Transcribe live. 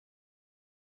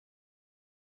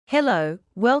Hello,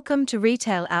 welcome to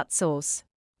Retail-Outsource.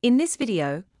 In this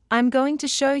video, I'm going to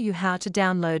show you how to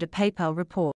download a PayPal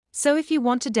report. So if you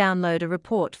want to download a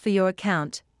report for your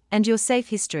account and your safe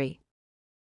history,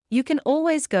 you can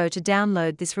always go to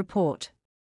download this report.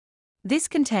 This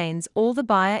contains all the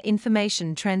buyer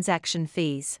information transaction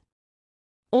fees.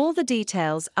 All the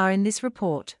details are in this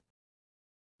report.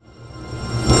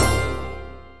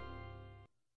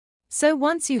 So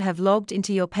once you have logged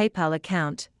into your PayPal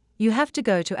account, you have to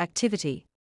go to Activity.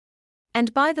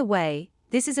 And by the way,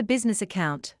 this is a business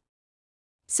account.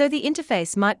 So the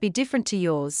interface might be different to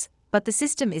yours, but the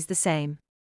system is the same.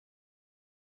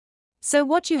 So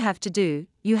what you have to do,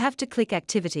 you have to click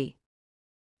Activity.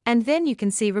 And then you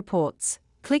can see Reports,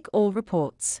 click All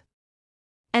Reports.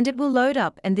 And it will load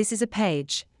up, and this is a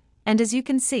page. And as you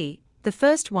can see, the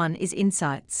first one is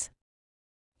Insights.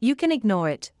 You can ignore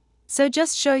it, so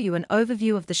just show you an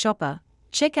overview of the shopper.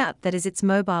 Check out that is its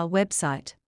mobile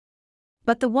website.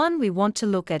 But the one we want to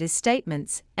look at is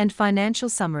Statements and Financial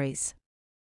Summaries.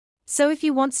 So if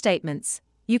you want statements,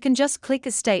 you can just click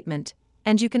a statement,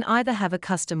 and you can either have a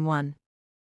custom one,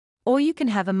 or you can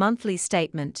have a monthly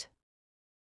statement.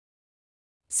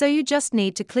 So you just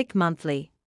need to click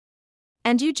Monthly.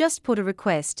 And you just put a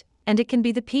request, and it can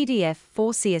be the PDF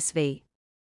for CSV.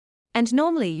 And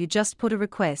normally you just put a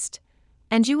request,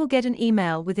 and you will get an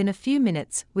email within a few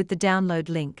minutes with the download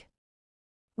link.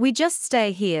 We just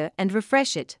stay here and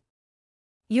refresh it.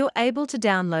 You're able to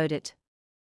download it.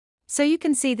 So you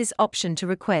can see this option to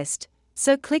request,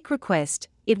 so click Request,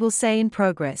 it will say in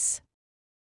progress.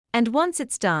 And once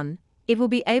it's done, it will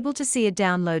be able to see a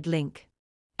download link.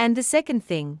 And the second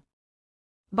thing,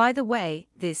 by the way,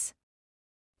 this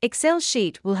Excel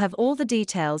sheet will have all the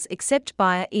details except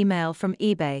buyer email from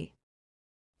eBay.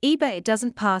 eBay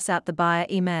doesn't pass out the buyer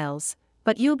emails,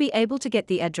 but you'll be able to get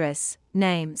the address,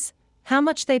 names, how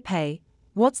much they pay,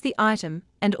 what's the item,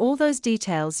 and all those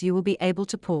details you will be able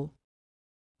to pull.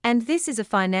 And this is a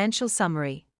financial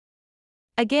summary.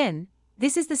 Again,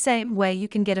 this is the same way you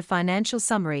can get a financial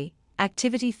summary,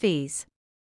 activity fees.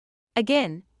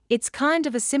 Again, it's kind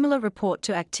of a similar report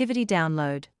to activity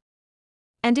download.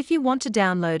 And if you want to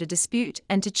download a dispute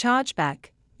and to charge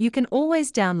back, you can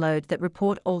always download that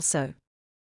report also.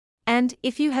 And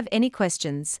if you have any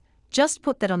questions, just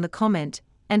put that on the comment,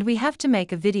 and we have to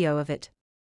make a video of it.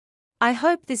 I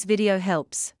hope this video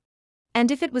helps. And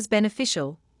if it was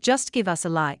beneficial, just give us a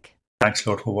like. Thanks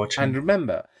a lot for watching. And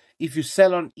remember, if you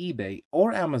sell on eBay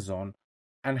or Amazon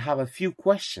and have a few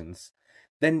questions,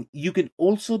 then you can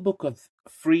also book a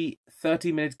free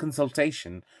 30-minute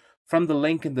consultation from the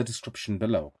link in the description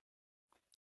below.